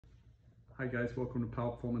Hi guys, welcome to Power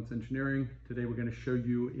Performance Engineering. Today we're going to show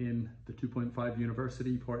you in the 2.5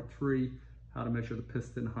 University Part 3 how to measure the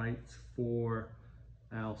piston heights for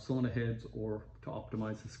our cylinder heads or to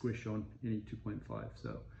optimize the squish on any 2.5.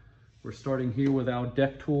 So we're starting here with our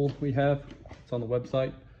deck tool we have. It's on the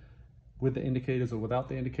website with the indicators or without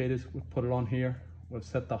the indicators. We've put it on here. We've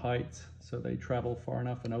set the heights so they travel far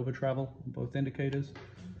enough and over travel on both indicators.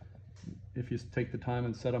 If you take the time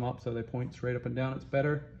and set them up so they point straight up and down, it's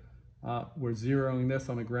better. We're zeroing this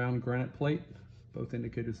on a ground granite plate. Both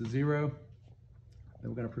indicators are 0. Then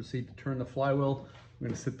we're going to proceed to turn the flywheel. We're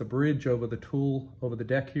going to sit the bridge over the tool, over the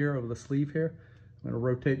deck here, over the sleeve here. I'm going to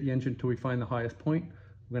rotate the engine until we find the highest point.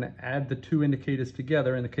 We're going to add the two indicators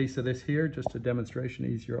together. In the case of this here, just a demonstration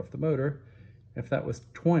easier off the motor, if that was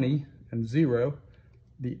 20 and 0,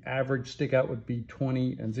 the average stick out would be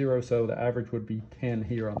 20 and 0, so the average would be 10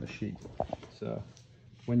 here on the sheet. So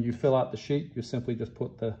when you fill out the sheet, you simply just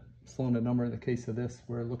put the cylinder number. In the case of this,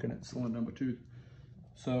 we're looking at cylinder number 2.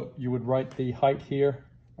 So you would write the height here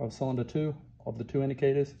of cylinder 2 of the two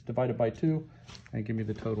indicators divided by 2 and give me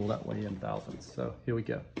the total that way in thousandths. So here we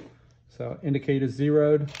go. So indicator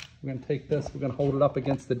zeroed. We're going to take this, we're going to hold it up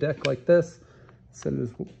against the deck like this, set it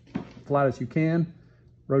as flat as you can,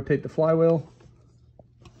 rotate the flywheel.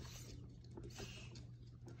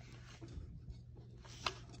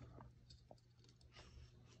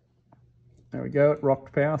 There we go, it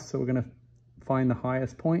rocked past, so we're going to find the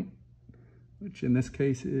highest point, which in this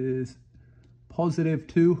case is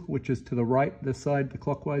 +2, which is to the right, this side, the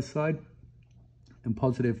clockwise side, and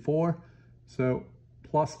 +4. So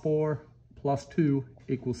 +4 + 2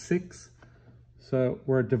 = 6. So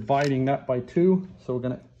we're dividing that by 2, so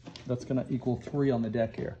that's going to equal 3 on the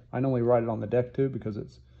deck here. I normally write it on the deck too because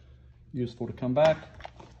it's useful to come back.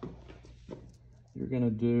 You're going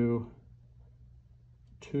to do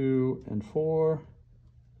 2 and 4,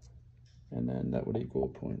 and then that would equal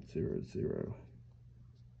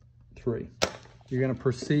 0.003. You're going to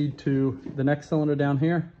proceed to the next cylinder down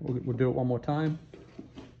here. We'll do it one more time.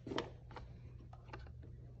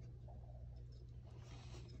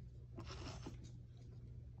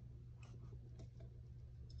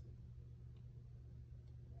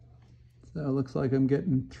 So it looks like I'm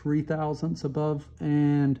getting 3 thousandths above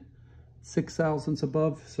and 6 thousandths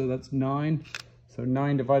above, so that's 9. So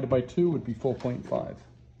 9 divided by 2 would be 4.5.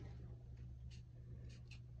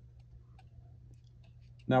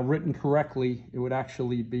 Now written correctly, it would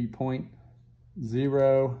actually be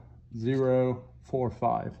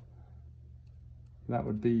 0.0045. That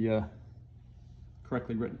would be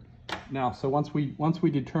correctly written. Now, so once we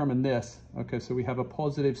determine this, okay, so we have a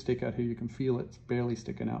positive stick out here. You can feel it's barely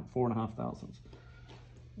sticking out, 4.5 thousandths.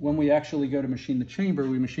 When we actually go to machine the chamber,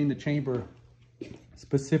 we machine the chamber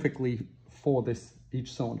specifically for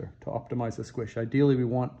each cylinder to optimize the squish. Ideally, we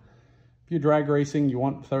want, if you're drag racing, you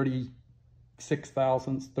want 36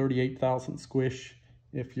 thousandths, 38 thousandths squish.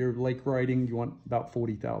 If you're lake riding, you want about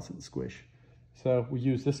 40 thousandths squish. So we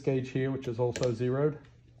use this gauge here, which is also zeroed.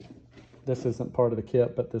 This isn't part of the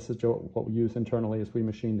kit, but this is what we use internally as we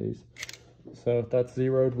machine these. So that's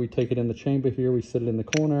zeroed. We take it in the chamber here, we sit it in the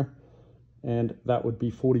corner, and that would be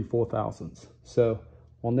 44 thousandths. So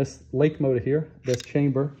on this lake motor here, this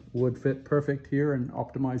chamber would fit perfect here and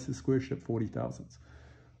optimize the squish at 40 thousandths.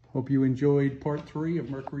 Hope you enjoyed part 3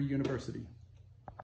 of Mercury University.